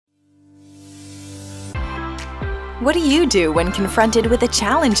What do you do when confronted with a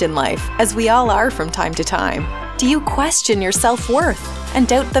challenge in life, as we all are from time to time? Do you question your self-worth and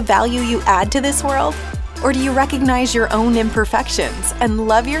doubt the value you add to this world? Or do you recognize your own imperfections and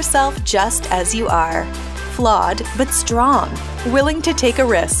love yourself just as you are? Flawed, but strong, willing to take a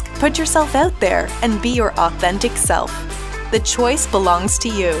risk, put yourself out there, and be your authentic self. The choice belongs to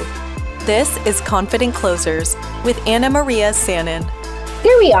you. This is Confident Closers with Anna Maria Sanin.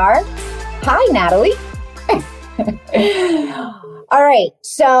 Here we are. Hi, Natalie. All right.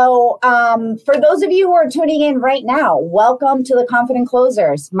 So for those of you who are tuning in right now, welcome to the Confident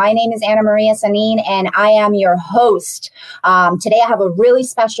Closers. My name is Anna Maria Sanin, and I am your host. Today I have a really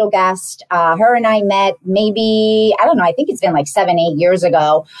special guest. Her and I met maybe, I think it's been like 7-8 years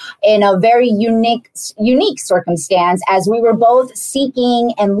ago in a very unique circumstance as we were both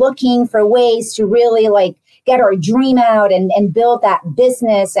seeking and looking for ways to really get our dream out and build that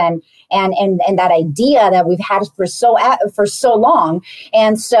business and that idea that we've had for so long.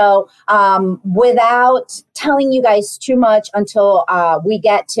 And so without telling you guys too much until we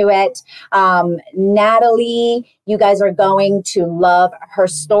get to it, Natalie, you guys are going to love her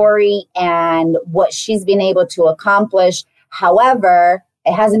story and what she's been able to accomplish. However,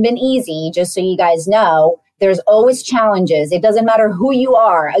 it hasn't been easy, just so you guys know. There's always challenges. It doesn't matter who you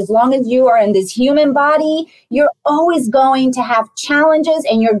are. As long as you are in this human body, you're always going to have challenges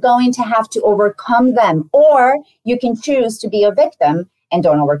and you're going to have to overcome them. Or you can choose to be a victim and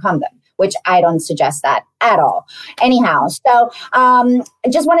don't overcome them, which I don't suggest that at all. Anyhow, so I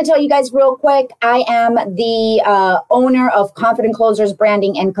just want to tell you guys real quick, I am the owner of Confident Closers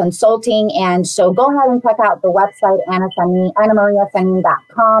Branding and Consulting. And so go ahead and check out the website,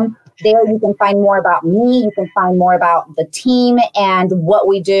 AnnaMariaSanin.com. There you can find more about me. You can find more about the team and what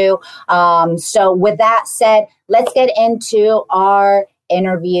we do. So with that said, let's get into our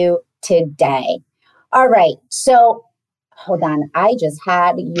interview today. All right. So hold on. I just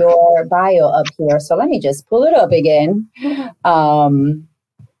had your bio up here. So let me just pull it up again. Natalie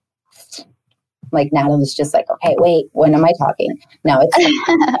was just like, okay, wait, when am I talking? No, it's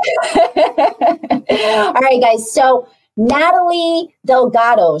all right, guys. So Natalie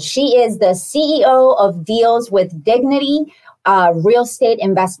Delgado, she is the CEO of Deals with Dignity, real estate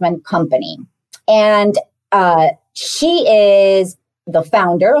investment company. And she is the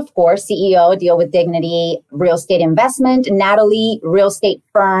founder, of course, CEO, Deal with Dignity, real estate investment. Natalie real estate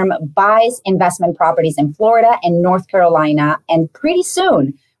firm buys investment properties in Florida and North Carolina, and pretty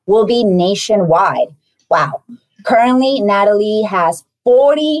soon will be nationwide. Wow. Currently, Natalie has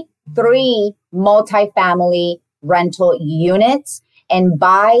 43 multifamily rental units and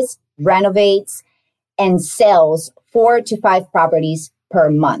buys, renovates, and sells 4 to 5 properties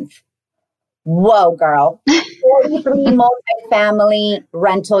per month. Whoa, girl. 43 multifamily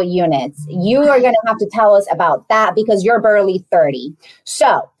rental units. You are going to have to tell us about that because you're barely 30.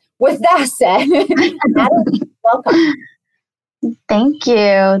 So with that said, Natalie, welcome. Thank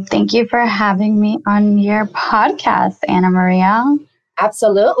you. Thank you for having me on your podcast, Anna Maria.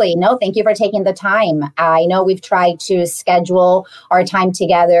 Absolutely. No, thank you for taking the time. I know we've tried to schedule our time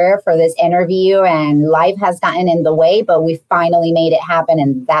together for this interview and life has gotten in the way, but we finally made it happen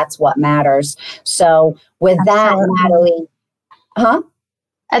and that's what matters. So with absolutely. That, Natalie,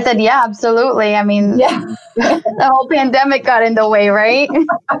 I said, yeah, absolutely. I mean, yeah. The whole pandemic got in the way, right?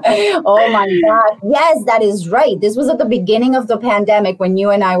 Oh my God. Yes, that is right. This was at the beginning of the pandemic when you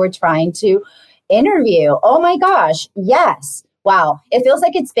and I were trying to interview. Oh my gosh. Yes. Wow. It feels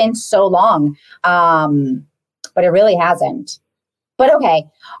like it's been so long, but it really hasn't. But okay.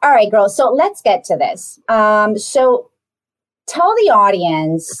 All right, girls. So let's get to this. So tell the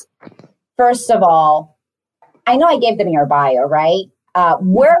audience, first of all, I know I gave them your bio, right?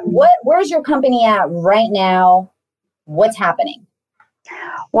 Where's your company at right now? What's happening?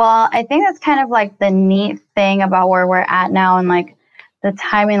 Well, I think that's kind of like the neat thing about where we're at now and like the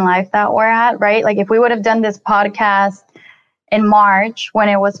time in life that we're at, right? Like if we would have done this podcast in March, when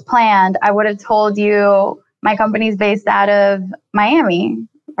it was planned, I would have told you my company's based out of Miami,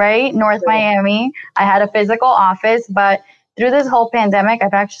 right? North Miami. I had a physical office, but through this whole pandemic,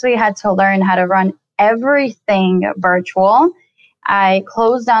 I've actually had to learn how to run everything virtual. I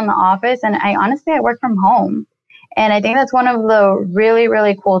closed down the office and I work from home. And I think that's one of the really,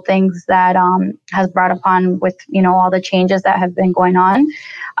 really cool things that has brought upon with, all the changes that have been going on.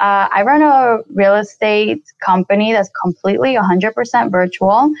 I run a real estate company that's completely 100%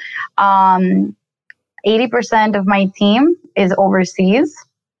 virtual. 80% of my team is overseas.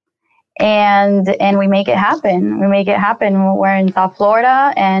 And we make it happen. We're in South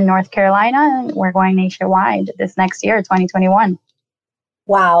Florida and North Carolina, and we're going nationwide this next year, 2021.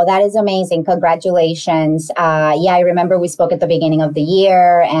 Wow, that is amazing. Congratulations. Yeah, I remember we spoke at the beginning of the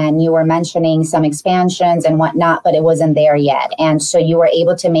year and you were mentioning some expansions and whatnot, but it wasn't there yet. And so you were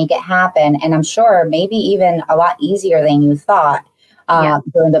able to make it happen. And I'm sure maybe even a lot easier than you thought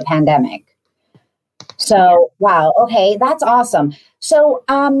during the pandemic. So, wow. Okay, that's awesome. So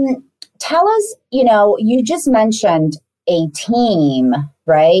tell us, you just mentioned a team,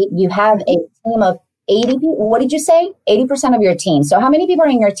 right? You have a team of 80 people. What did you say? 80% of your team. So how many people are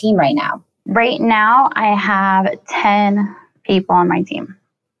in your team right now? Right now, I have 10 people on my team.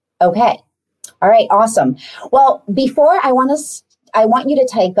 Okay. All right. Awesome. Well, before I want you to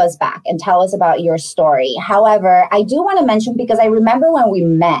take us back and tell us about your story. However, I do want to mention, because I remember when we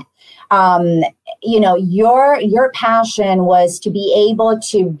met, your passion was to be able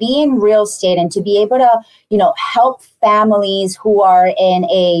to be in real estate and to be able to, help families who are in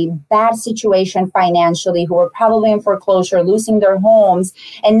a bad situation financially, who are probably in foreclosure, losing their homes,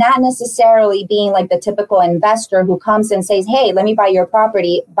 and not necessarily being like the typical investor who comes and says, hey, let me buy your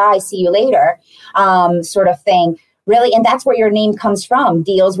property. Bye. See you later. Sort of thing. Really. And that's where your name comes from,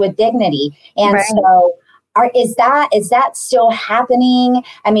 Deals with Dignity. And right. So is that still happening?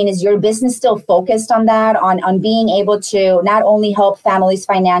 I mean, is your business still focused on that, on being able to not only help families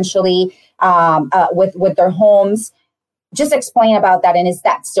financially with their homes? Just explain about that. And is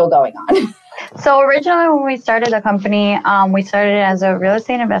that still going on? So originally when we started the company, we started as a real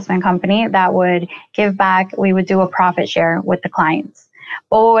estate investment company that would give back. We would do a profit share with the clients.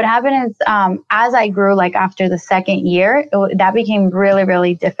 But what would happen is as I grew, like after the second year, that became really,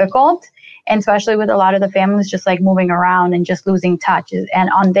 really difficult. And especially with a lot of the families just like moving around and just losing touch, and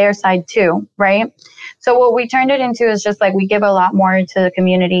on their side too, right? So what we turned it into is just like we give a lot more to the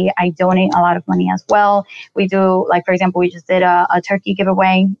community. I donate a lot of money as well. We do, like, for example, we just did a turkey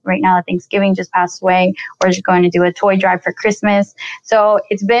giveaway. Right now, Thanksgiving just passed away. We're just going to do a toy drive for Christmas. So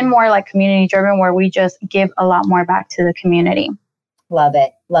it's been more like community driven, where we just give a lot more back to the community. Love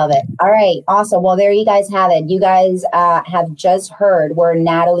it. Love it. All right. Awesome. Well, there you guys have it. You guys have just heard where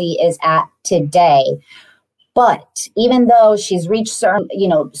Natalie is at today. But even though she's reached certain,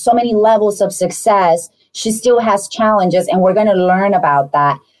 so many levels of success, she still has challenges, and we're going to learn about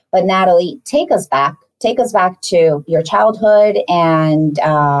that. But Natalie, take us back to your childhood and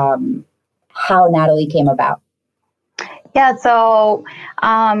how Natalie came about. Yeah, so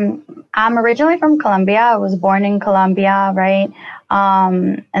I'm originally from Colombia. I was born in Colombia, right?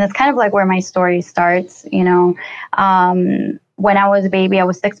 And it's kind of like where my story starts, When I was a baby, I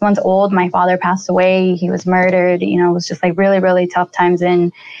was 6 months old. My father passed away. He was murdered. It was just like really, really tough times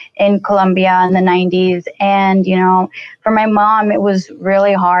in Colombia in the 90s. And, for my mom, it was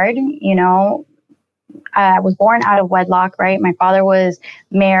really hard, I was born out of wedlock, right? My father was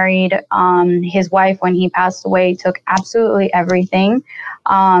married. His wife, when he passed away, took absolutely everything.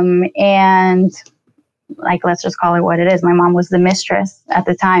 And like, let's just call it what it is. My mom was the mistress at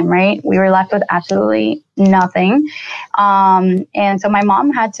the time, right? We were left with absolutely nothing. And so my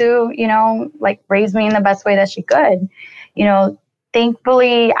mom had to, raise me in the best way that she could.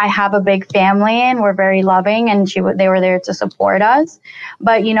 Thankfully, I have a big family and we're very loving, and they were there to support us.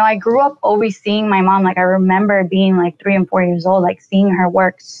 But, I grew up always seeing my mom. Like, I remember being like 3 and 4 years old, like seeing her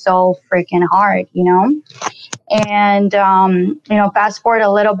work so freaking hard, And, fast forward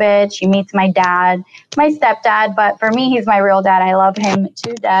a little bit, she meets my dad, my stepdad. But for me, he's my real dad. I love him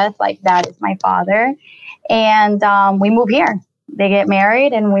to death. Like, that is my father. And we move here. They get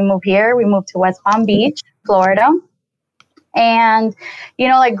married and we move here. We move to West Palm Beach, Florida. And,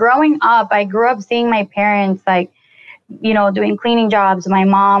 growing up, I grew up seeing my parents, doing cleaning jobs. My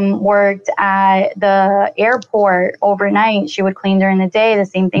mom worked at the airport overnight. She would clean during the day. The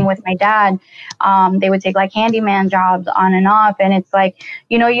same thing with my dad. They would take like handyman jobs on and off. And it's like,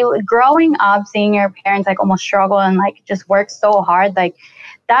 you growing up seeing your parents like almost struggle and like just work so hard. Like,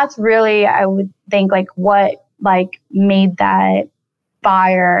 that's really, I would think, like what like made that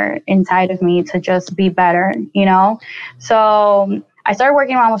fire inside of me to just be better, So I started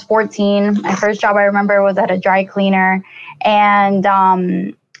working when I was 14. My first job I remember was at a dry cleaner. And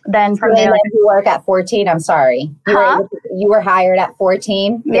then from there, you work at 14. I'm sorry. You were hired at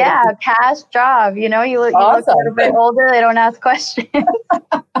 14. Yeah, cash job. You look a little bit older. They don't ask questions.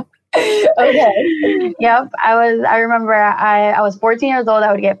 Okay. Yep. I remember I was 14 years old.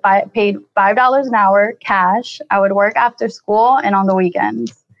 I would get paid $5 an hour cash. I would work after school and on the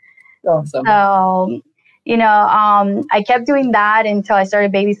weekends. Awesome. So, I kept doing that until I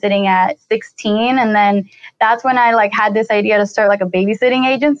started babysitting at 16. And then that's when I had this idea to start like a babysitting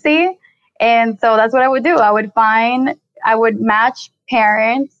agency. And so that's what I would do. I would match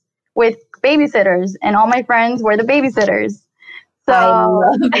parents with babysitters, and all my friends were the babysitters. So I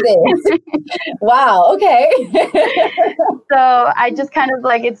love this. Wow. Okay. so I just kind of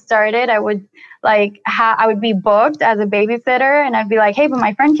like it started. I would like I would be booked as a babysitter, and I'd be like, hey, but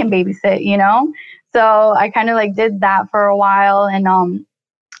my friend can babysit, you know? So I kind of like did that for a while. And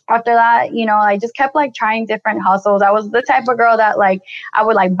after that, you know, I just kept like trying different hustles. I was the type of girl that like I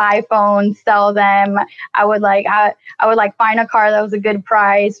would like buy phones, sell them. I would like find a car that was a good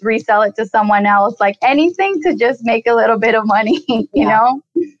price, resell it to someone else, like anything to just make a little bit of money, you know?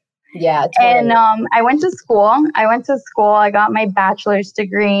 Yeah. Totally. And I went to school. I got my bachelor's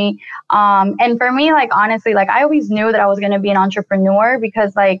degree. And for me, like honestly, like I always knew that I was going to be an entrepreneur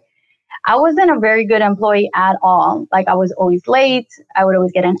because like I wasn't a very good employee at all. Like I was always late. I would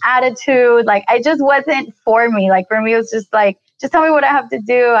always get an attitude. Like I just wasn't for me. Like for me, it was just like, just tell me what I have to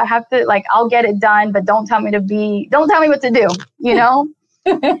do. I have to like, I'll get it done, but don't tell me what to do, you know?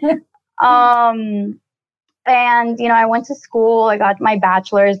 And, you know, I went to school, I got my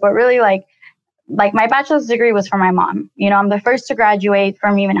bachelor's, but really like my bachelor's degree was for my mom. You know, I'm the first to graduate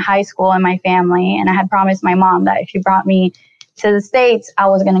from even high school in my family. And I had promised my mom that if she brought me to the States, I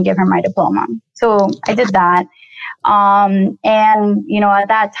was going to give her my diploma. So I did that. And, you know, at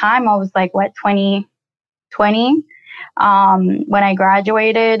that time, I was like, 2020. When I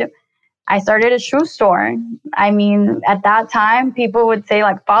graduated, I started a shoe store. I mean, at that time, people would say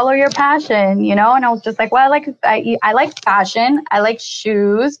like, follow your passion, you know? And I was just like, well, I like fashion. I like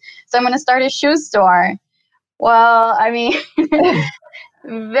shoes. So I'm going to start a shoe store. Well, I mean,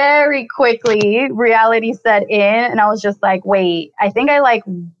 very quickly reality set in. And I was just like, wait, I think I like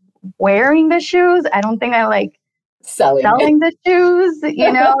wearing the shoes. I don't think I like selling the shoes,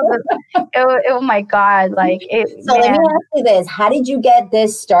 you know? Oh my God. Like it. So let me ask you this. How did you get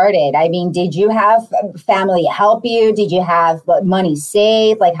this started? I mean, did you have family help you? Did you have money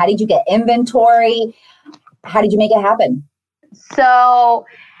saved? Like, how did you get inventory? How did you make it happen? So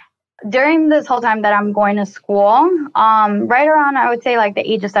during this whole time that I'm going to school, right around, I would say like the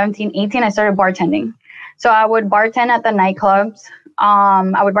age of 17, 18, I started bartending. So I would bartend at the nightclubs.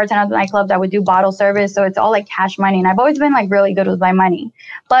 I would do bottle service. So it's all like cash money. And I've always been like really good with my money.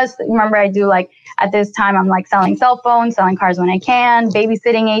 Plus, remember, I do like at this time, I'm like selling cell phones, selling cars when I can,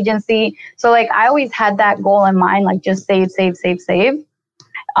 babysitting agency. So like I always had that goal in mind, like just save.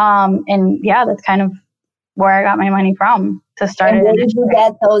 And yeah, that's kind of where I got my money from to start. And where did you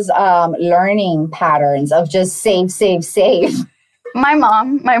get those learning patterns of just save? My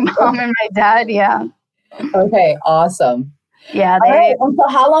mom and my dad. Yeah. Okay. Awesome. Yeah. Right. And so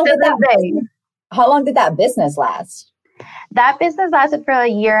how long did that business last? That business lasted for a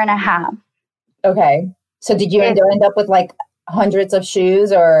year and a half. Okay. So did you end up with like hundreds of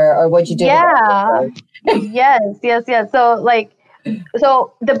shoes or what'd you do? Yeah. Yes.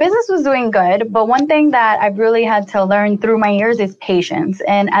 So the business was doing good, but one thing that I've really had to learn through my years is patience.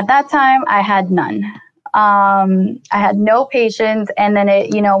 And at that time I had none. I had no patience. And then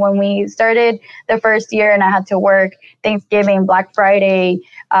when we started the first year and I had to work Thanksgiving, Black Friday,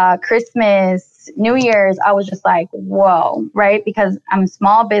 Christmas, New Year's, I was just like, whoa, right? Because I'm a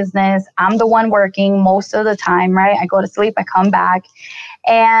small business. I'm the one working most of the time, right? I go to sleep, I come back.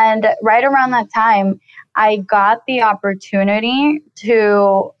 And right around that time, I got the opportunity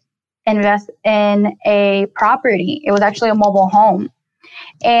to invest in a property. It was actually a mobile home.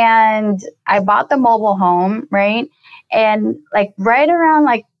 And I bought the mobile home, right? And like right around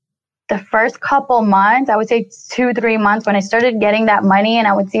like the first couple months, I would say 2-3 months, when I started getting that money and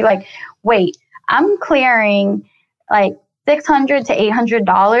I would see like, wait, I'm clearing like $600 to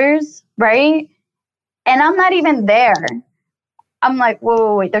 $800, right? And I'm not even there. I'm like,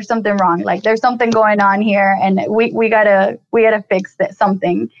 whoa, there's something wrong. Like there's something going on here and we gotta fix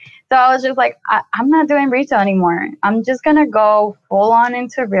something. So I was just like, I'm not doing retail anymore. I'm just going to go full on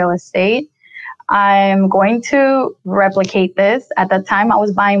into real estate. I'm going to replicate this. At the time I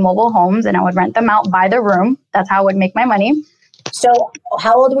was buying mobile homes and I would rent them out by the room. That's how I would make my money. So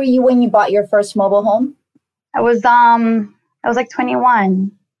how old were you when you bought your first mobile home? I was like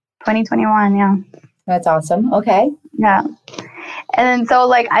 21. Yeah. That's awesome. Okay. Yeah. And so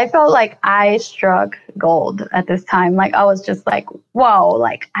like, I felt like I struck gold at this time. Like I was just like, whoa,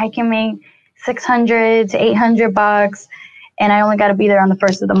 like I can make $600 to $800 and I only got to be there on the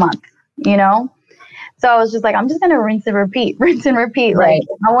first of the month, you know? So I was just like, I'm just going to rinse and repeat. Right. Like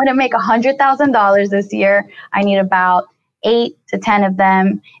if I want to make $100,000 this year, I need about 8 to 10 of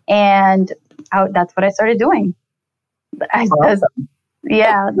them. And that's what I started doing. Awesome.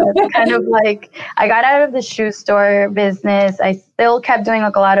 Yeah, that's kind of like I got out of the shoe store business. I still kept doing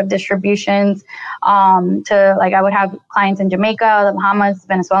like a lot of distributions to like I would have clients in Jamaica, the Bahamas,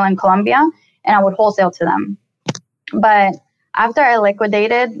 Venezuela, and Colombia, and I would wholesale to them. But after I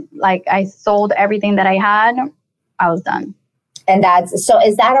liquidated, like I sold everything that I had, I was done. And is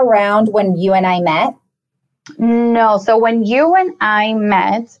that around when you and I met? No. So when you and I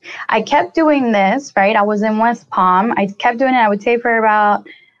met, I kept doing this, right? I was in West Palm. I kept doing it, I would say, for about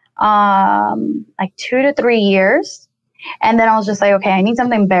like 2 to 3 years. And then I was just like, okay, I need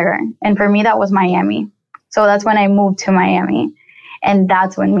something bigger. And for me, that was Miami. So that's when I moved to Miami. And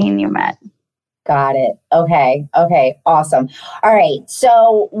that's when me and you met. Got it. Okay. Awesome. All right.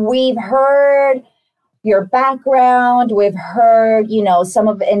 So we've heard your background. We've heard, some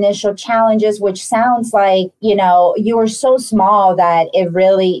of the initial challenges, which sounds like, you were so small that it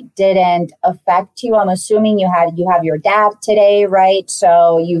really didn't affect you. I'm assuming you have your dad today, right?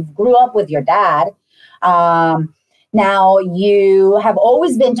 So you grew up with your dad. Now you have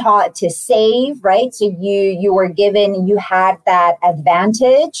always been taught to save, right? So you had that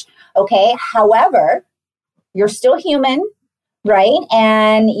advantage. Okay. However, you're still human, right?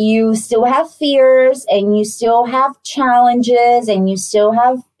 And you still have fears and you still have challenges and you still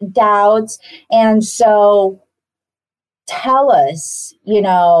have doubts. And so tell us,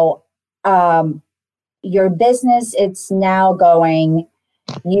 your business, it's now going,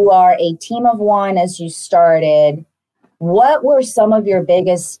 you are a team of one as you started. What were some of your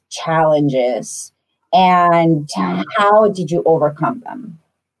biggest challenges and how did you overcome them?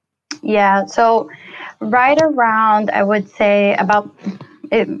 Yeah. So right around, I would say about,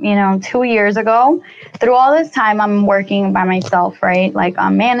 2 years ago, through all this time, I'm working by myself, right? Like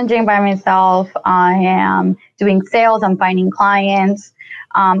I'm managing by myself. I am doing sales. I'm finding clients.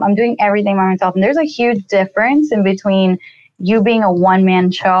 I'm doing everything by myself. And there's a huge difference in between you being a one-man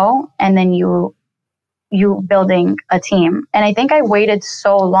show and then you building a team. And I think I waited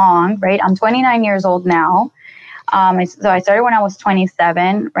so long, right? I'm 29 years old now. So I started when I was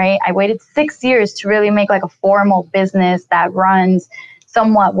 27, right? I waited 6 years to really make like a formal business that runs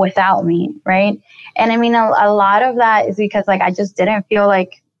somewhat without me, right? And I mean, a lot of that is because like I just didn't feel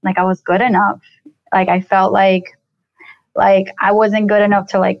like I was good enough. Like I felt like I wasn't good enough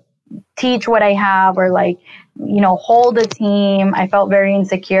to like teach what I have or like, hold a team. I felt very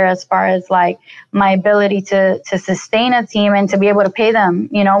insecure as far as like my ability to sustain a team and to be able to pay them.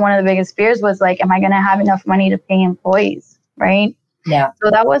 One of the biggest fears was like, am I going to have enough money to pay employees? Right. Yeah.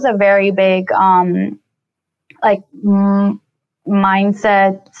 So that was a very big,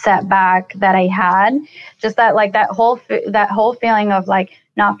 mindset setback that I had. Just that, like that whole feeling of like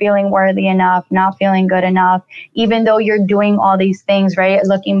not feeling worthy enough, not feeling good enough, even though you're doing all these things, right?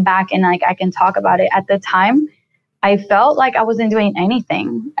 Looking back and like I can talk about it. At the time, I felt like I wasn't doing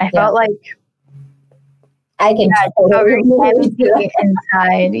anything. I felt like I can totally empty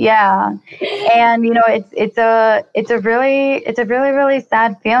inside. Yeah. And it's a really really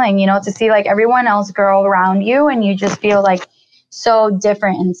sad feeling, to see like everyone else grow around you and you just feel like so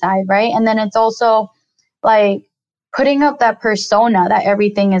different inside, right? And then it's also like putting up that persona that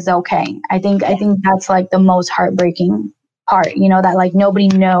everything is okay. I think that's like the most heartbreaking part, that like nobody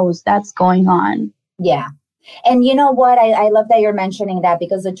knows that's going on. Yeah. And you know what? I love that you're mentioning that,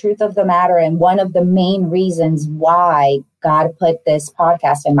 because the truth of the matter, and one of the main reasons why God put this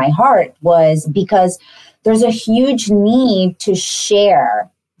podcast in my heart was because there's a huge need to share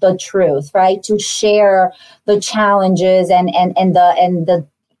the truth, right? To share the challenges and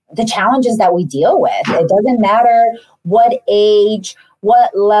the challenges that we deal with. It doesn't matter what age,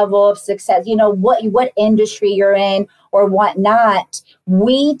 what level of success, what industry you're in or whatnot.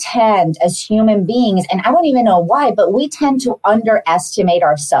 We tend as human beings, and I don't even know why, but we tend to underestimate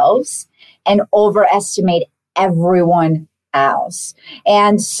ourselves and overestimate everyone else.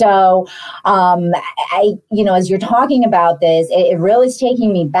 And so, as you're talking about this, it really is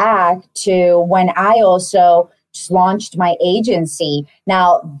taking me back to when I also just launched my agency.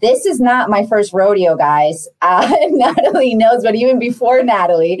 Now, this is not my first rodeo, guys. Natalie knows, but even before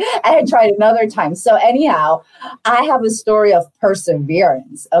Natalie, I had tried another time. So anyhow, I have a story of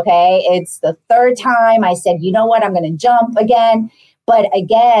perseverance, okay? It's the third time I said, you know what, I'm going to jump again. But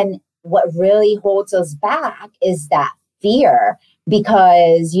again, what really holds us back is that fear,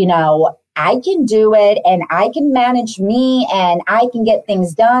 because, I can do it and I can manage me and I can get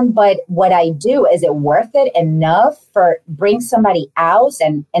things done. But what I do, is it worth it enough for bring somebody else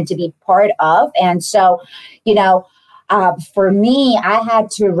and to be part of? And so, for me, I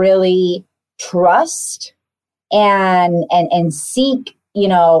had to really trust and seek,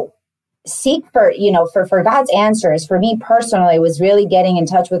 seek for God's answers. For me personally, it was really getting in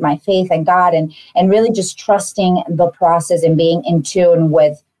touch with my faith and God and really just trusting the process and being in tune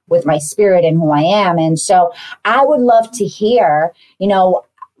with my spirit and who I am. And so I would love to hear,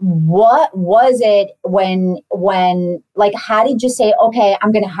 what was it when like, how did you say, okay,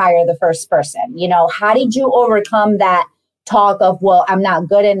 I'm going to hire the first person? You know, how did you overcome that talk of, well, I'm not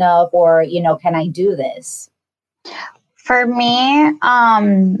good enough, or, you know, can I do this? For me,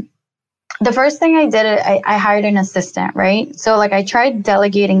 the first thing I did, I hired an assistant, right? So like I tried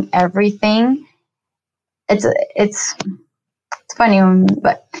delegating everything. It's funny,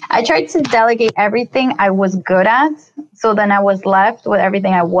 but I tried to delegate everything I was good at. So then I was left with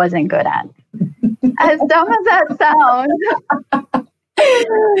everything I wasn't good at. As dumb as that sounds.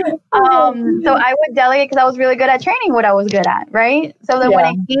 So I would delegate because I was really good at training what I was good at, right? So then when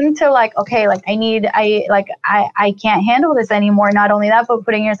it came to like, okay, like I can't handle this anymore. Not only that, but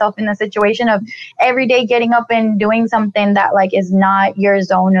putting yourself in the situation of every day getting up and doing something that like is not your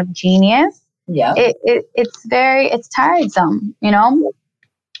zone of genius. Yeah. It's tiresome, you know?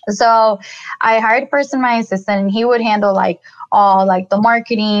 So I hired first my assistant, and he would handle like all like the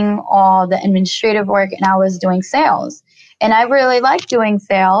marketing, all the administrative work, and I was doing sales. And I really like doing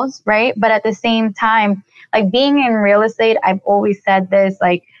sales, right? But at the same time, like being in real estate, I've always said this,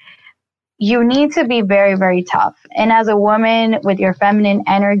 like, you need to be very, very tough. And as a woman with your feminine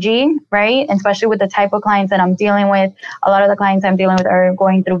energy, right? And especially with the type of clients that I'm dealing with, a lot of the clients I'm dealing with are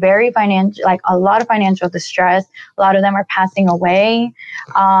going through very financial, like a lot of financial distress. A lot of them are passing away.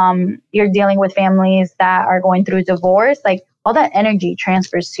 You're dealing with families that are going through divorce. Like all that energy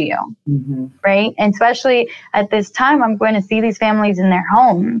transfers to you, right? And especially at this time, I'm going to see these families in their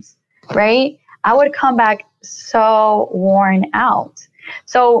homes, right? I would come back so worn out.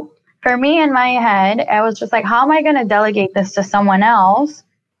 So for me in my head, I was just like, how am I going to delegate this to someone else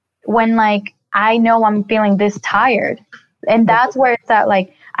when like I know I'm feeling this tired? And that's where it's at,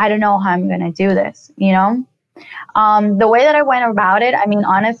 like, I don't know how I'm going to do this, you know? The way that I went about it, I mean,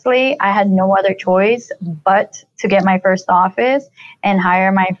 honestly, I had no other choice but to get my first office and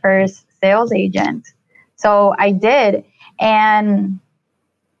hire my first sales agent. So I did. And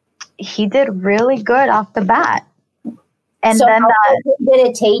he did really good off the bat. And so then how long did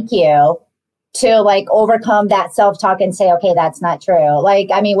it take you to like overcome that self-talk and say, okay, that's not true?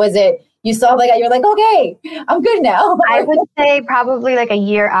 Like, I mean, was it, you saw like, you're like, okay, I'm good now? I would say probably like a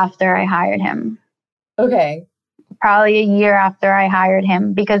year after I hired him. Okay. Probably a year after I hired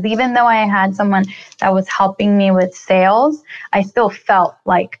him, because even though I had someone that was helping me with sales, I still felt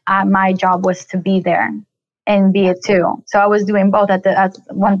like my job was to be there and be it too. So I was doing both at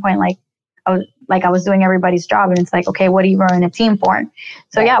one point, like I was doing everybody's job, and it's like, okay, what are you running a team for?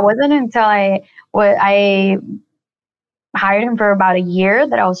 So yeah, it wasn't until I hired him for about a year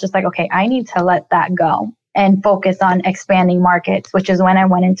that I was just like, okay, I need to let that go and focus on expanding markets, which is when I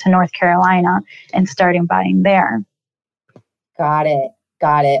went into North Carolina and started buying there. Got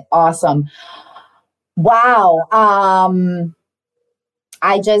it. Awesome. Wow.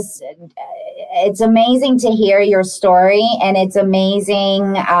 It's amazing to hear your story, and it's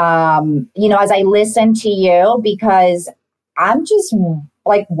amazing, as I listen to you, because I'm just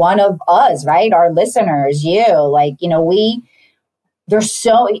like one of us, right? Our listeners, you, like,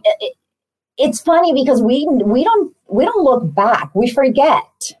 it's funny because we don't look back. We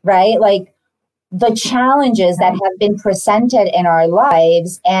forget, right? Like the challenges that have been presented in our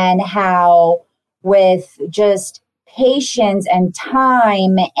lives, and how with just patience and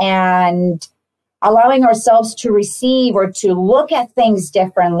time and allowing ourselves to receive or to look at things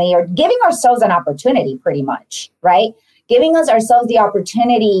differently, or giving ourselves an opportunity, pretty much, right? Giving ourselves the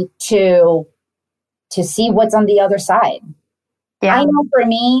opportunity to see what's on the other side. Yeah. I know for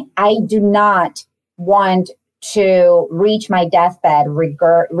me, I do not want to reach my deathbed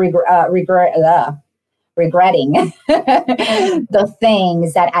regretting the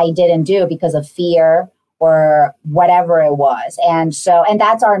things that I didn't do because of fear or whatever it was. And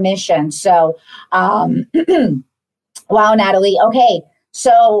that's our mission. So, wow, Natalie. Okay.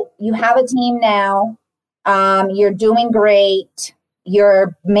 So you have a team now. You're doing great.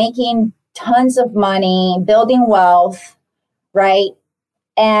 You're making tons of money, building wealth, right?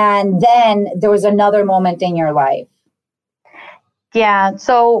 And then there was another moment in your life. Yeah.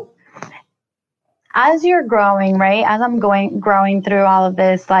 So as you're growing, right? As I'm growing through all of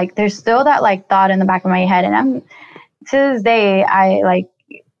this, like there's still that like thought in the back of my head. And I'm to this day, I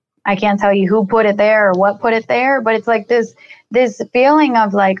can't tell you who put it there or what put it there, but it's like this feeling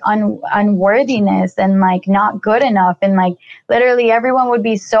of like unworthiness and like not good enough. And like literally everyone would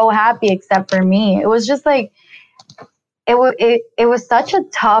be so happy except for me. It was just like, it was such a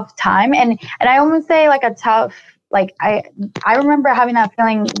tough time. And I almost say like a tough, like I remember having that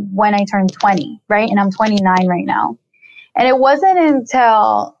feeling when I turned 20, right? And I'm 29 right now. And it wasn't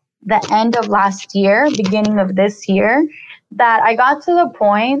until the end of last year, beginning of this year, that I got to the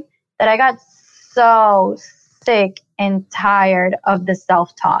point that I got so sick and tired of the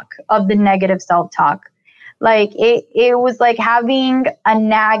self-talk, of the negative self-talk. Like it was like having a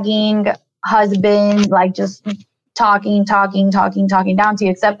nagging husband, like just talking down to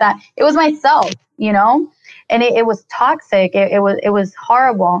you, except that it was myself, you know, and it was toxic. It was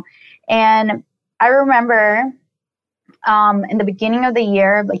horrible. And I remember in the beginning of the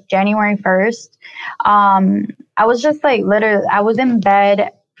year, like January 1st, I was just like literally, I was in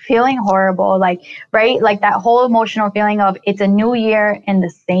bed feeling horrible, like, right? Like that whole emotional feeling of it's a new year and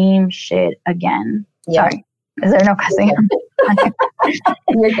the same shit again. Yeah. Sorry. Is there no cussing?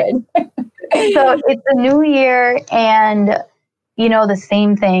 You're good. So it's a new year and, you know, the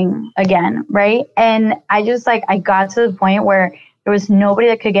same thing again, right? And I just like, I got to the point where there was nobody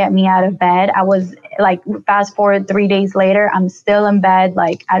that could get me out of bed. I was like, fast forward 3 days later, I'm still in bed.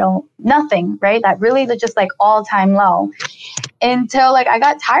 Like, nothing, right? That really was just like all time low until like I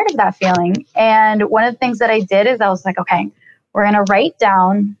got tired of that feeling. And one of the things that I did is I was like, okay, we're going to write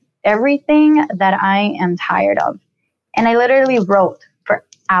down everything that I am tired of. And I literally wrote for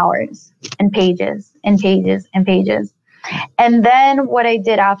hours and pages and pages and pages. And then what I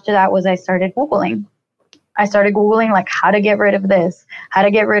did after that was I started Googling. I started Googling like how to get rid of this, how to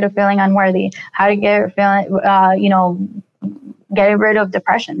get rid of feeling unworthy, how to get rid of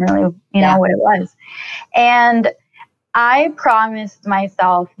depression, really, you know, what it was. And I promised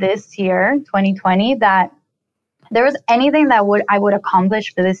myself this year, 2020, that there was anything that I would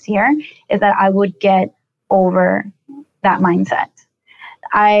accomplish for this year is that I would get over that mindset.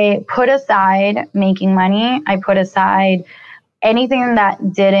 I put aside making money. I put aside anything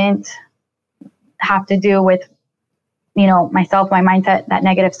that didn't have to do with, you know, myself, my mindset, that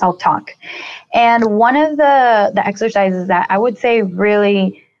negative self-talk. And one of the exercises that I would say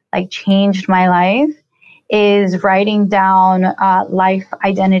really like changed my life is writing down life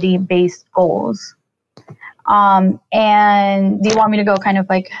identity-based goals. And do you want me to go kind of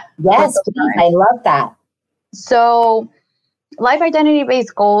like... Yes, please. I love that. So life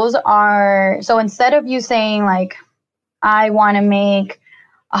identity-based goals are, so instead of you saying like, I want to make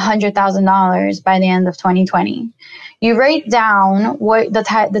 $100,000 by the end of 2020, you write down what the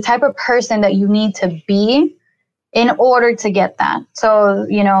type of person that you need to be in order to get that. So,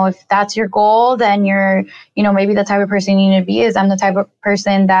 you know, if that's your goal, then you're, you know, maybe the type of person you need to be is I'm the type of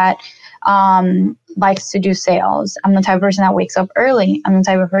person that likes to do sales. I'm the type of person that wakes up early. I'm the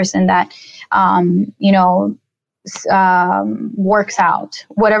type of person that, you know, works out,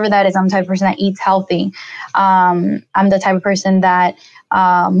 whatever that is. I'm the type of person that eats healthy. I'm the type of person that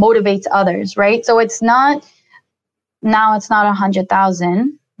motivates others, right? So it's not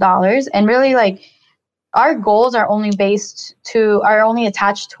 $100,000. And really like our goals are only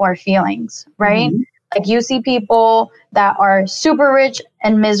attached to our feelings, right? Mm-hmm. Like you see people that are super rich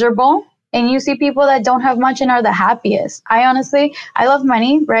and miserable, and you see people that don't have much and are the happiest. I love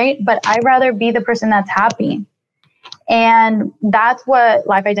money, right? But I'd rather be the person that's happy. And that's what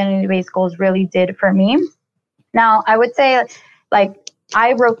life identity-based goals really did for me. Now, I would say like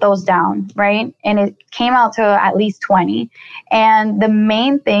I wrote those down, right? And it came out to at least 20. And the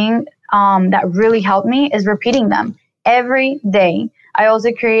main thing that really helped me is repeating them every day. I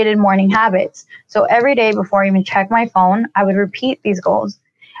also created morning habits. So every day before I even check my phone, I would repeat these goals.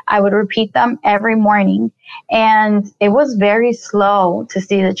 I would repeat them every morning. And it was very slow to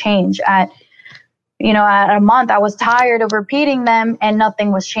see the change. At a month, I was tired of repeating them and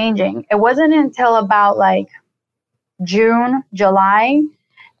nothing was changing. It wasn't until about like June, July,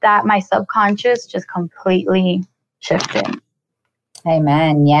 that my subconscious just completely shifted.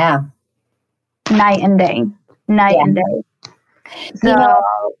 Amen. Yeah. Night and day. So,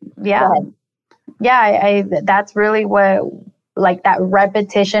 I that's really what, like that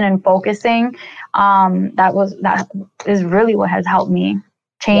repetition and focusing, that is really what has helped me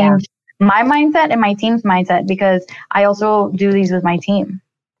change my mindset and my team's mindset, because I also do these with my team.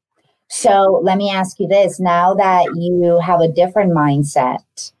 So let me ask you this. Now that you have a different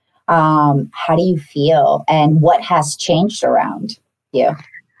mindset, how do you feel and what has changed around you?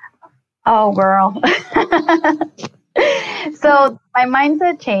 Oh, girl. So my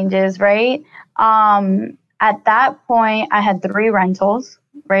mindset changes, right? At that point, I had 3 rentals,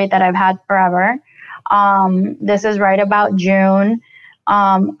 right, that I've had forever. This is right about June.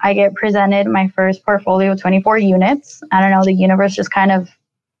 I get presented my first portfolio of 24 units. I don't know, the universe just kind of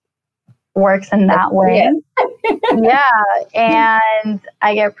works in that way. Yeah. And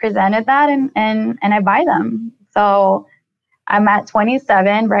I get presented that and I buy them. So I'm at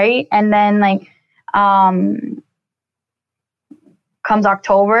 27, right? And then like, comes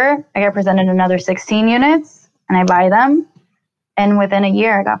October, I get presented another 16 units and I buy them. And within a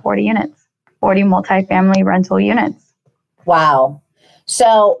year, I got 40 units, 40 multifamily rental units. Wow.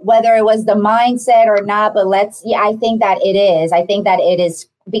 So whether it was the mindset or not, but I think that it is. I think that it is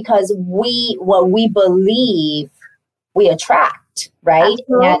because what we believe, we attract, right?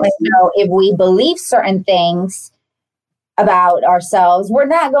 Absolutely. And so if we believe certain things about ourselves, we're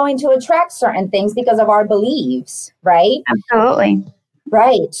not going to attract certain things because of our beliefs, right? Absolutely.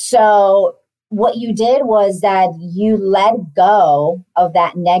 Right. So what you did was that you let go of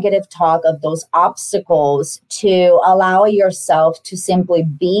that negative talk, of those obstacles, to allow yourself to simply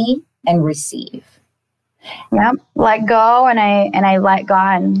be and receive. Yep. Let go, and I let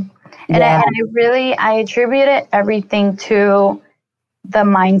God. And I attributed everything to the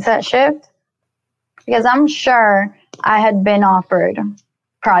mindset shift, because I'm sure I had been offered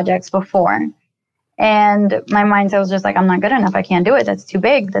projects before, and my mindset was just like, I'm not good enough. I can't do it. That's too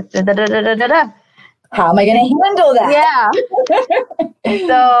big. That's How am I going to handle that? Yeah.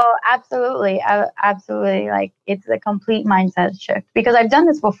 So absolutely, like, it's a complete mindset shift, because I've done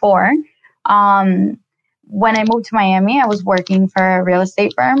this before. When I moved to Miami, I was working for a real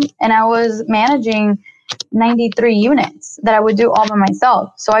estate firm, and I was managing 93 units that I would do all by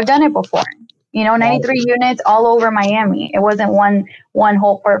myself. So I've done it before. 93 units all over Miami. It wasn't one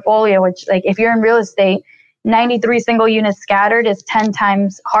whole portfolio, which, like, if you're in real estate, 93 single units scattered is 10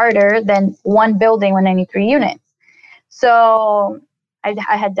 times harder than one building with 93 units. So I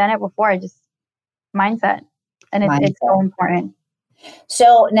had done it before. Mindset. And it's so important.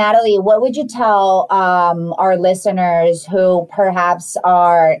 So, Natalie, what would you tell our listeners who perhaps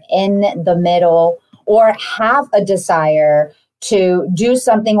are in the middle or have a desire to do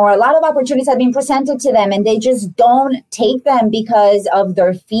something, or a lot of opportunities have been presented to them and they just don't take them because of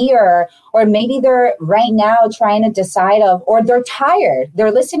their fear, or maybe they're right now trying to decide or they're tired.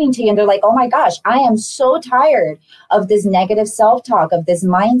 They're listening to you and they're like, oh my gosh, I am so tired of this negative self-talk, of this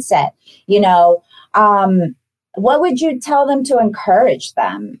mindset, what would you tell them to encourage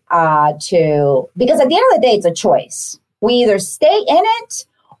them because at the end of the day, it's a choice. We either stay in it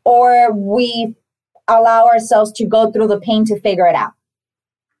or we allow ourselves to go through the pain to figure it out.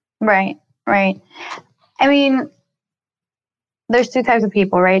 Right. I mean, there's two types of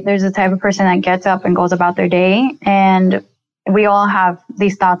people, right? There's the type of person that gets up and goes about their day, and we all have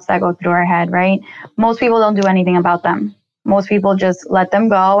these thoughts that go through our head, right? Most people don't do anything about them. Most people just let them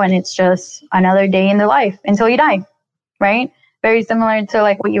go, and it's just another day in their life until you die, right? Very similar to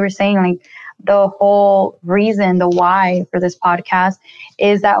like what you were saying, like the whole reason, the why for this podcast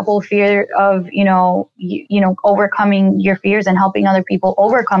is that whole fear of, overcoming your fears and helping other people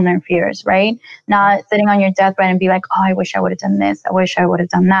overcome their fears, right? Not sitting on your deathbed and be like, oh, I wish I would have done this. I wish I would have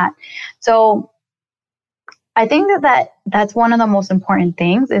done that. So I think that's one of the most important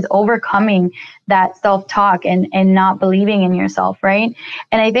things, is overcoming that self-talk and not believing in yourself, right?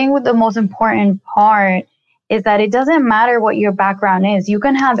 And I think the most important part is that it doesn't matter what your background is. You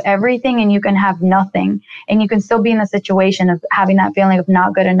can have everything and you can have nothing, and you can still be in the situation of having that feeling of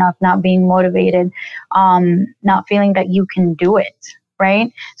not good enough, not being motivated, not feeling that you can do it,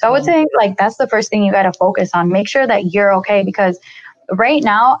 right? So I would say, like, that's the first thing you got to focus on. Make sure that you're okay, because right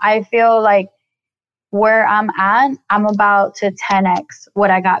now I feel like where I'm at, I'm about to 10x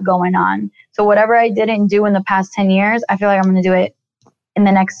what I got going on. So whatever I didn't do in the past 10 years, I feel like I'm going to do it in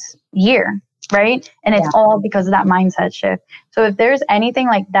the next year, right? And it's all because of that mindset shift. So if there's anything,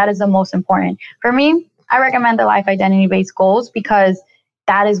 like, that is the most important. For me, I recommend the life identity-based goals, because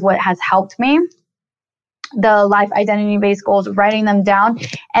that is what has helped me. The life identity-based goals, writing them down.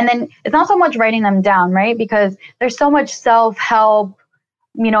 And then it's not so much writing them down, right? Because there's so much self-help,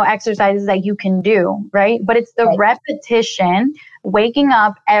 exercises that you can do, right? But it's the repetition, waking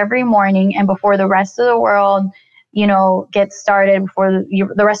up every morning and before the rest of the world, gets started, before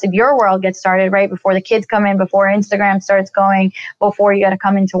the rest of your world gets started, right? Before the kids come in, before Instagram starts going, before you got to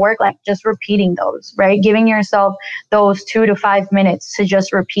come into work, like, just repeating those, right? Giving yourself those 2 to 5 minutes to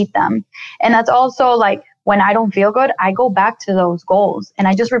just repeat them. And that's also, like, when I don't feel good, I go back to those goals and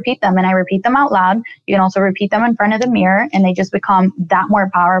I just repeat them, and I repeat them out loud. You can also repeat them in front of the mirror, and they just become that more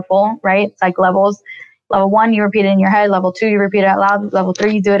powerful, right? It's like levels. Level 1, you repeat it in your head. Level 2, you repeat it out loud. Level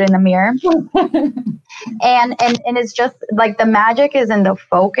 3, you do it in the mirror. and it's just like the magic is in the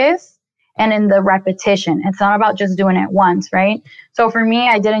focus and in the repetition. It's not about just doing it once, right? So for me,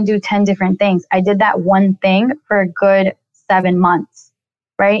 I didn't do 10 different things. I did that one thing for a good 7 months.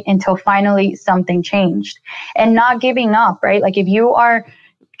 Right? Until finally something changed, and not giving up, right? Like, if you are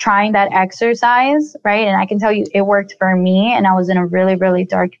trying that exercise, right? And I can tell you it worked for me, and I was in a really, really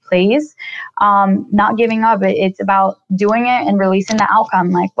dark place. Not giving up. It's about doing it and releasing the outcome.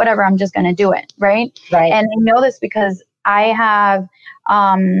 Like, whatever, I'm just going to do it. Right. And I know this because I have,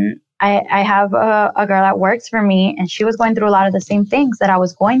 I have a girl that works for me, and she was going through a lot of the same things that I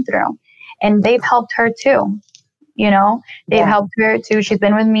was going through, and they've helped her too. They've helped her too. She's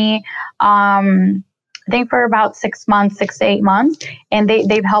been with me, I think for about 6 months, 6 to 8 months, and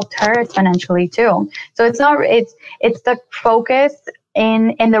they've helped her exponentially too. So it's the focus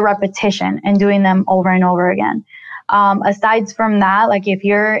in the repetition and doing them over and over again. Aside from that, like if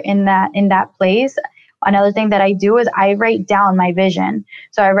you're in that place, another thing that I do is I write down my vision.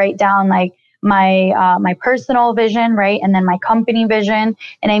 So I write down like my personal vision, right? And then my company vision.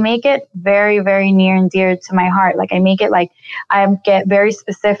 And I make it very, very near and dear to my heart. Like I make it like, I get very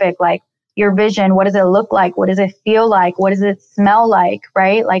specific, like your vision, what does it look like? What does it feel like? What does it smell like?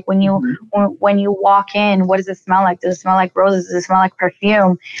 Right? Like when you walk in, what does it smell like? Does it smell like roses? Does it smell like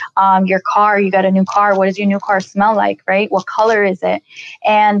perfume? Your car, you got a new car. What does your new car smell like? Right? What color is it?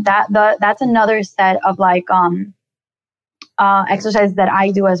 And that's another set of like, exercises that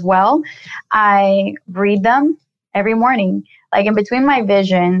I do as well. I read them every morning. Like in between my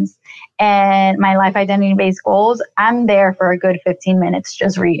visions and my life identity-based goals, I'm there for a good 15 minutes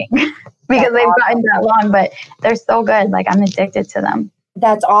just reading because they've gotten that long, but they're so good. Like I'm addicted to them.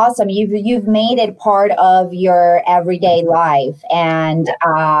 That's awesome. You've made it part of your everyday life. And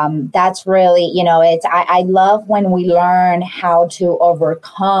that's really, I love when we learn how to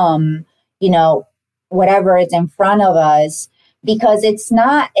overcome, whatever is in front of us, because it's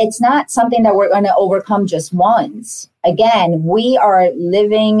not something that we're going to overcome just once. Again, we are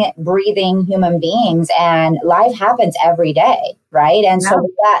living, breathing human beings, and life happens every day, right? And so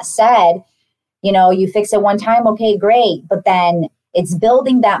with that said, you fix it one time, okay, great. But then it's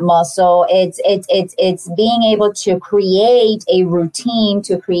building that muscle. It's being able to create a routine,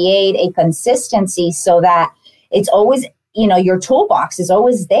 to create a consistency so that it's always, your toolbox is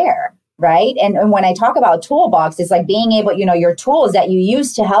always there. Right. And when I talk about toolbox, it's like being able, your tools that you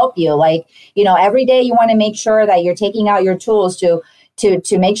use to help you. Like, every day you want to make sure that you're taking out your tools to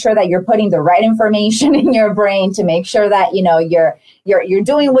make sure that you're putting the right information in your brain, to make sure that, you're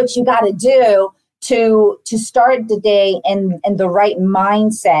doing what you got to do to start the day in the right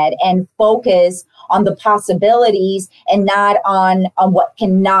mindset and focus on the possibilities and not on what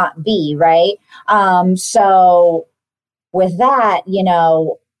cannot be. Right. So with that,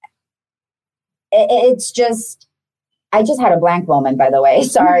 it's just, I just had a blank moment, by the way.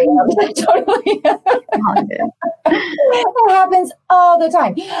 Sorry. Totally. It happens all the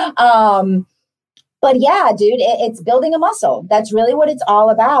time. But yeah, dude, it's building a muscle. That's really what it's all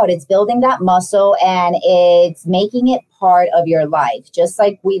about. It's building that muscle, and it's making it part of your life. Just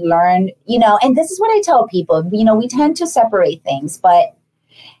like we learned, and this is what I tell people, we tend to separate things, but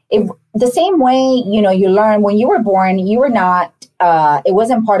if the same way, you learn when you were born, you were not, it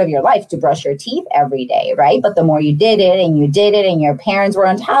wasn't part of your life to brush your teeth every day, right? But the more you did it and your parents were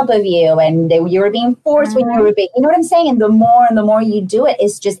on top of you and you were being forced when you were big, you know what I'm saying? And the more you do it,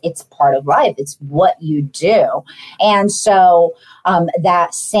 it's part of life. It's what you do. And so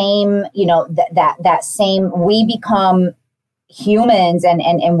that same, that same, we become humans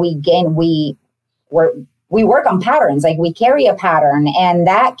and we work on patterns, like we carry a pattern, and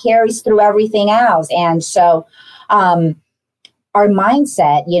that carries through everything else. And so, our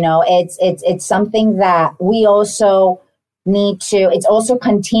mindset, it's something that we also need to, it's also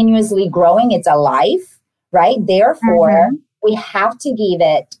continuously growing. It's a life, right? Therefore, we have to give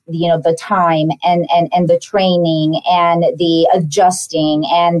it, the time and the training and the adjusting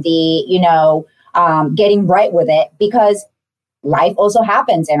and the, getting right with it, because life also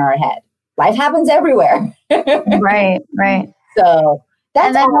happens in our head. Life happens everywhere. Right. So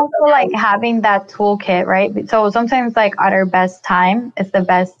and then also like having that toolkit, right? So sometimes like at our best time, it's the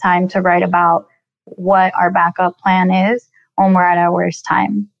best time to write about what our backup plan is when we're at our worst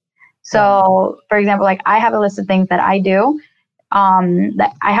time. So for example, like I have a list of things that I do,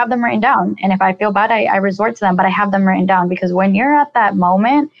 that I have them written down. And if I feel bad, I resort to them, but I have them written down, because when you're at that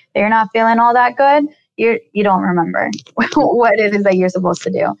moment that you're not feeling all that good, you don't remember what it is that you're supposed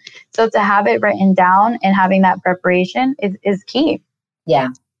to do. So to have it written down and having that preparation is key. Yeah,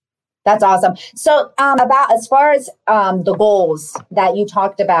 that's awesome. So about as far as the goals that you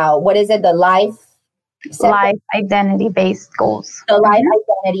talked about, what is it? The life identity-based goals. The life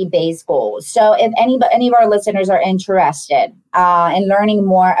identity-based goals. So if any of our listeners are interested in learning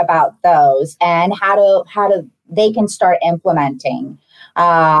more about those and how they can start implementing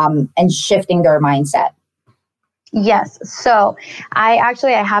and shifting their mindset. Yes. So I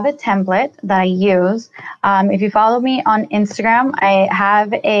have a template that I use. If you follow me on Instagram, I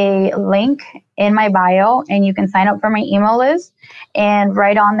have a link in my bio and you can sign up for my email list. And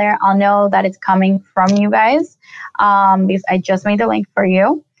right on there, I'll know that it's coming from you guys because I just made the link for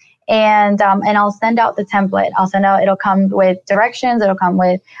you. And I'll send out the template. It'll come with directions. It'll come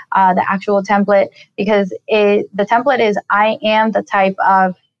with the actual template because the template is, I am the type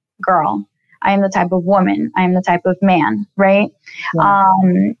of girl. I am the type of woman. I am the type of man, right? Yeah.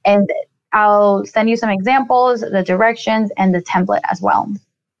 And I'll send you some examples, the directions, and the template as well.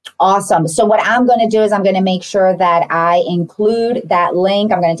 Awesome. So what I'm going to do is I'm going to make sure that I include that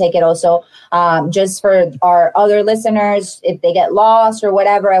link. I'm going to take it also just for our other listeners. If they get lost or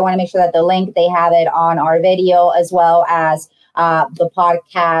whatever, I want to make sure that the link, they have it on our video as well as the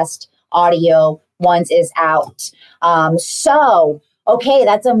podcast audio once is out. Okay,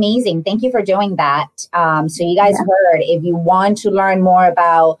 that's amazing. Thank you for doing that. So you guys heard, if you want to learn more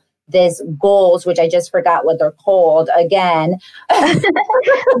about this goals, which I just forgot what they're called again.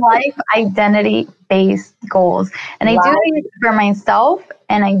 Life identity based goals. And I do these for myself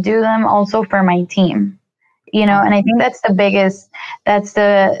and I do them also for my team. And I think that's been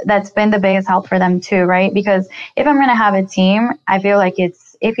the biggest help for them too, right? Because if I'm going to have a team, I feel like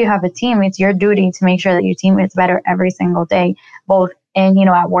if you have a team, it's your duty to make sure that your team gets better every single day, both in,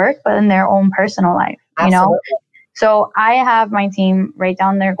 at work, but in their own personal life, Absolutely. So I have my team write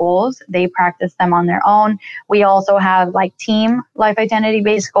down their goals. They practice them on their own. We also have team life identity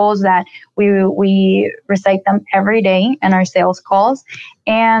based goals that we recite them every day in our sales calls.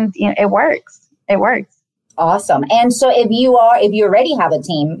 And it works. It works. Awesome. And so if you already have a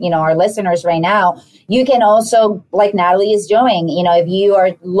team, our listeners right now, you can also, like Natalie is doing, if you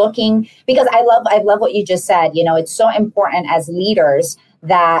are looking, because I love what you just said, it's so important as leaders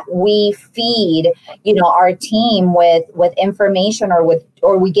that we feed, our team with information or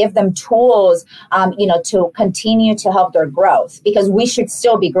we give them tools, to continue to help their growth, because we should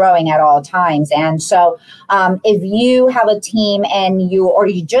still be growing at all times. And so if you have a team and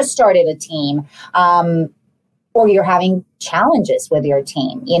you just started a team, or you're having challenges with your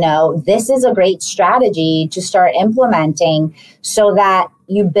team, this is a great strategy to start implementing so that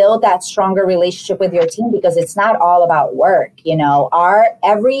you build that stronger relationship with your team, because it's not all about work.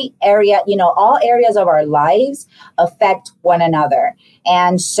 Every area, all areas of our lives affect one another.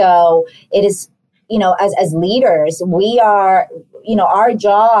 And so it is, as leaders, we are, our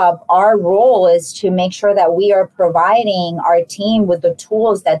job, our role is to make sure that we are providing our team with the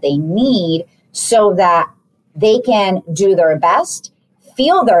tools that they need so that they can do their best,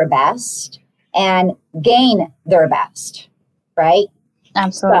 feel their best, and gain their best, right?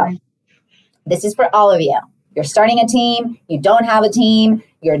 Absolutely. So, this is for all of you. You're starting a team, you don't have a team,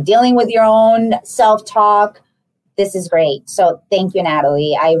 you're dealing with your own self-talk. This is great. So thank you,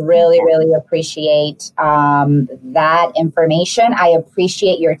 Natalie. I really, really appreciate that information. I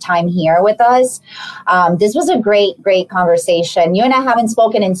appreciate your time here with us. This was a great, great conversation. You and I haven't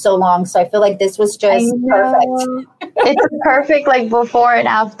spoken in so long, so I feel like this was just perfect. It's perfect, before and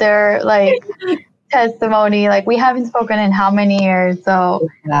after, testimony. We haven't spoken in how many years, so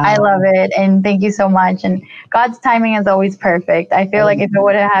I love it, and thank you so much. And God's timing is always perfect. I feel like if it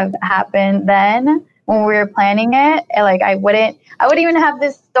would have happened then, when we were planning it, I wouldn't even have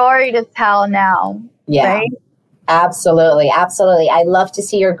this story to tell now. Yeah, right? Absolutely. Absolutely. I love to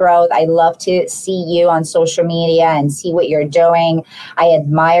see your growth. I love to see you on social media and see what you're doing. I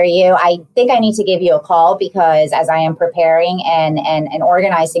admire you. I think I need to give you a call because as I am preparing and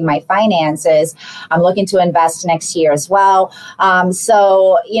organizing my finances, I'm looking to invest next year as well.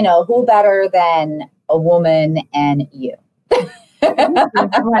 So, who better than a woman and you? Thank you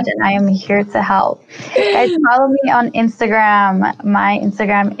so much, and I am here to help. Guys, follow me on Instagram. My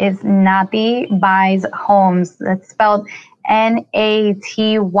Instagram is Naty Buys Homes. That's spelled NatyBuys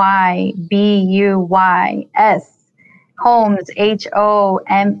Homes, HOMES.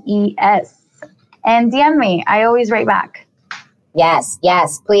 And DM me. I always write back. Yes,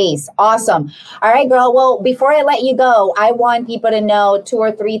 please. Awesome. All right, girl. Well, before I let you go, I want people to know 2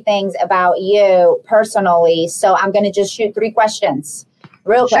 or 3 things about you personally. So I'm going to just shoot 3 questions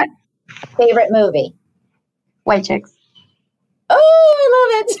real quick. Favorite movie? White Chicks. Oh,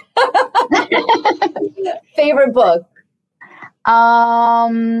 I love it. Favorite book? Oh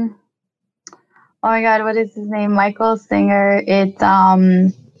my God, what is his name? Michael Singer. It's,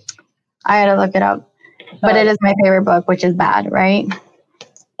 I gotta look it up. But it is my favorite book, which is bad, right?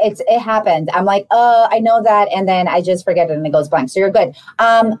 It happened. I'm like, I know that. And then I just forget it and it goes blank. So you're good.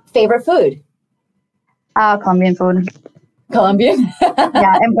 Favorite food? Colombian food. Colombian?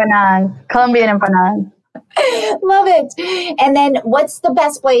 Yeah, empanadas. Colombian empanadas. Love it. And then what's the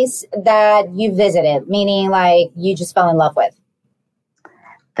best place that you visited? Meaning like you just fell in love with?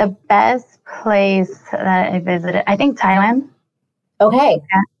 The best place that I visited, I think Thailand. Okay.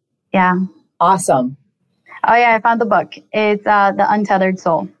 Yeah. Awesome. Oh yeah, I found the book. It's The Untethered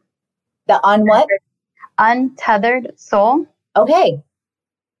Soul. The what? Untethered Soul. Okay.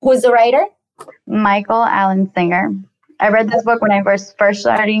 Who's the writer? Michael Allen Singer. I read this book when I first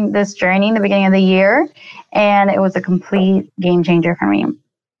starting this journey in the beginning of the year, and it was a complete game changer for me.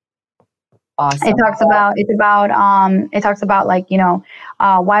 Awesome. It talks about like, you know,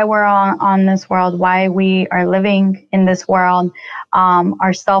 why we're on this world, why we are living in this world,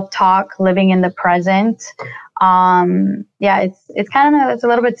 our self-talk, living in the present. It's kind of it's a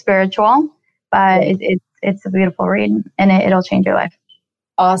little bit spiritual, but it's a beautiful read, and it'll change your life.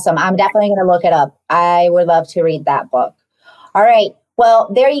 Awesome. I'm definitely going to look it up. I would love to read that book. All right. Well,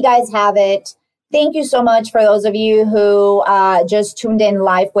 there you guys have it. Thank you so much for those of you who just tuned in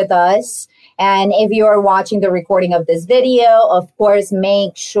live with us. And if you're watching the recording of this video, of course,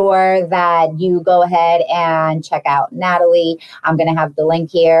 make sure that you go ahead and check out Natalie. I'm going to have the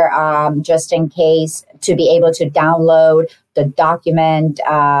link here just in case to be able to download the document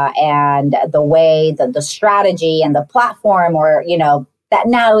and the way, the strategy and the platform or, you know, that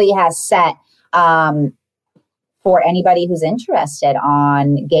Natalie has set for anybody who's interested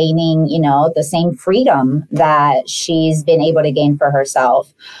on gaining, you know, the same freedom that she's been able to gain for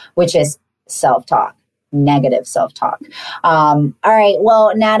herself, which is self-talk, negative self-talk. All right.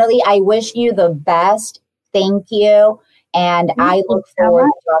 Well, Natalie, I wish you the best. Thank you. And I look forward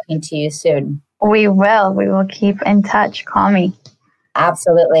to talking to you soon. We will keep in touch. Call me.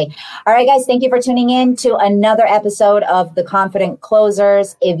 Absolutely. All right, guys, thank you for tuning in to another episode of The Confident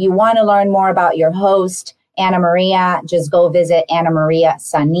Closers. If you want to learn more about your host, Ana Maria, just go visit Ana Maria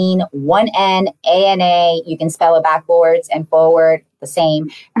Sanin, 1N, A-N-A. You can spell it backwards and forward the same,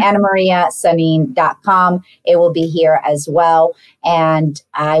 AnaMariaSanin.com. It will be here as well. And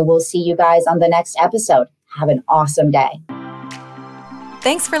I will see you guys on the next episode. Have an awesome day.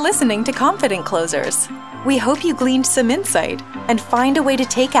 Thanks for listening to Confident Closers. We hope you gleaned some insight and find a way to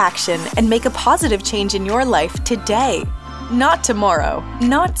take action and make a positive change in your life today. Not tomorrow,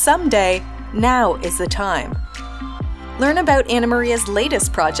 not someday. Now is the time. Learn about Ana Maria's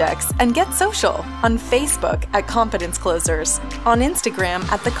latest projects and get social on Facebook at Confidence Closers, on Instagram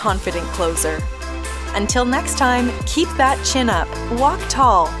at The Confident Closer. Until next time, keep that chin up, walk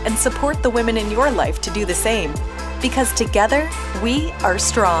tall, and support the women in your life to do the same. Because together, we are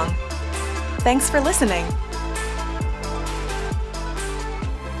strong. Thanks for listening.